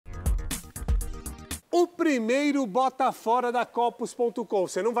O primeiro bota fora da Copospontocom.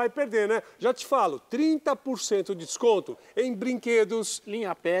 Você não vai perder, né? Já te falo, 30% de desconto em brinquedos,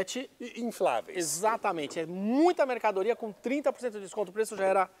 linha pet e infláveis. Exatamente. É muita mercadoria com 30% de desconto. O preço já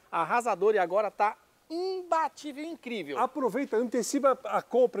era arrasador e agora está imbatível, incrível. Aproveita, antecipa a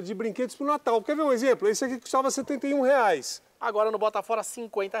compra de brinquedos para o Natal. Quer ver um exemplo? Esse aqui custava R$ 71. Agora no Bota Fora,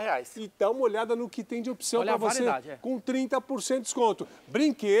 R$50. E dá uma olhada no que tem de opção para você com 30% de desconto.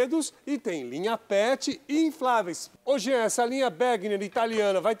 Brinquedos e tem linha pet e infláveis. Ô Jean, essa linha Bergner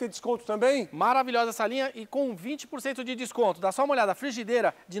italiana vai ter desconto também? Maravilhosa essa linha e com 20% de desconto. Dá só uma olhada, a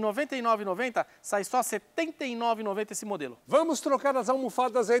frigideira de R$ 99,90 sai só R$ 79,90 esse modelo. Vamos trocar as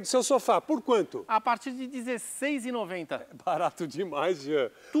almofadas aí do seu sofá. Por quanto? A partir de R$ 16,90. É barato demais, Jean.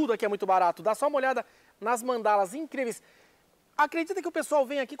 Tudo aqui é muito barato. Dá só uma olhada nas mandalas incríveis. Acredita que o pessoal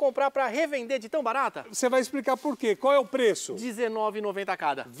vem aqui comprar para revender de tão barata? Você vai explicar por quê. Qual é o preço? R$ 19,90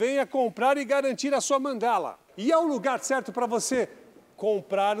 cada. Venha comprar e garantir a sua mandala. E é o lugar certo para você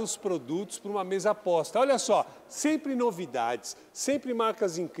comprar os produtos para uma mesa aposta. Olha só, sempre novidades, sempre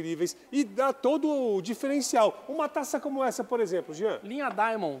marcas incríveis e dá todo o diferencial. Uma taça como essa, por exemplo, Jean. Linha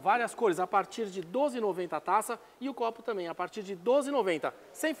Diamond, várias cores, a partir de R$ 12,90 a taça e o copo também, a partir de R$ 12,90.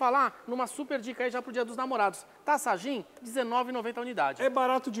 Sem falar numa super dica aí já pro Dia dos Namorados. Taça Gin, R$ 19,90 a unidade. É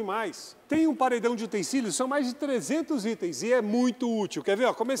barato demais. Tem um paredão de utensílios, são mais de 300 itens e é muito útil. Quer ver?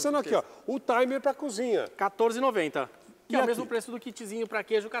 Ó, começando aqui, ó, o timer para cozinha. R$ 14,90. Que E é o aqui? mesmo preço do kitzinho para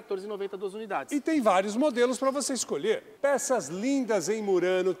queijo, R$ 14,90 2 unidades. E tem vários modelos para você escolher. Peças lindas em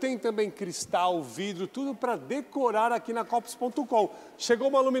murano, tem também cristal, vidro, tudo para decorar aqui na Copospontocom. Chegou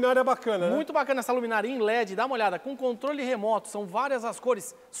uma luminária bacana, né? Muito bacana essa luminária em LED, dá uma olhada, com controle remoto, são várias as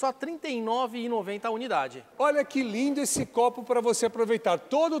cores, só R$ 39,90 a unidade. Olha que lindo esse copo para você aproveitar,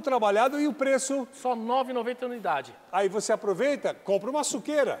 todo trabalhado e o preço... Só R$ 9,90 a unidade. Aí você aproveita, compra uma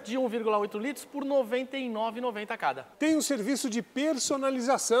suqueira. De 1,8 litros por R$ 99,90 cada. Tem um serviço de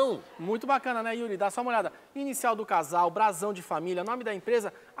personalização. Muito bacana, né, Yuri? Dá só uma olhada. Inicial do casal, brasão de família, nome da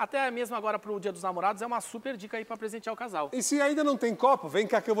empresa, até mesmo agora para o Dia dos Namorados, é uma super dica aí para presentear o casal. E se ainda não tem copo, vem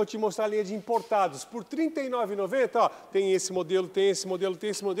cá que eu vou te mostrar a linha de importados. Por R$ 39,90, ó, tem esse modelo, tem esse modelo, tem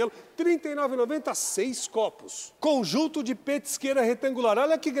esse modelo. R$ 39,90, 6 copos. Conjunto de petisqueira retangular,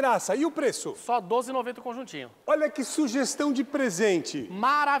 olha que graça. E o preço? Só R$ 12,90 o conjuntinho. Olha que sugestão de presente.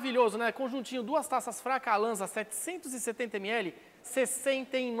 Maravilhoso, né? Conjuntinho, 2 taças Fracalãs, 770 ml, R$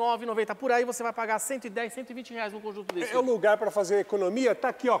 69,90. Por aí você vai pagar R$ 110, R$ 120 no conjunto desse. É o lugar para fazer economia? Tá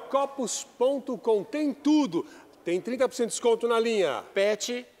aqui, ó, Copospontocom, tem tudo. Tem 30% de desconto na linha.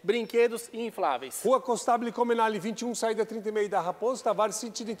 Pet, brinquedos e infláveis. Rua Costabile Comenale 21, saída 30,5 da Raposo, Tavares,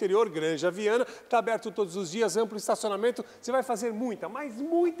 sentido interior, Granja Viana. Está aberto todos os dias, amplo estacionamento. Você vai fazer muita, mas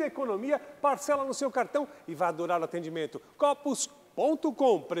muita economia. Parcela no seu cartão e vai adorar o atendimento.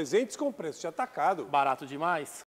 Copospontocom, presentes com preço de atacado. Barato demais.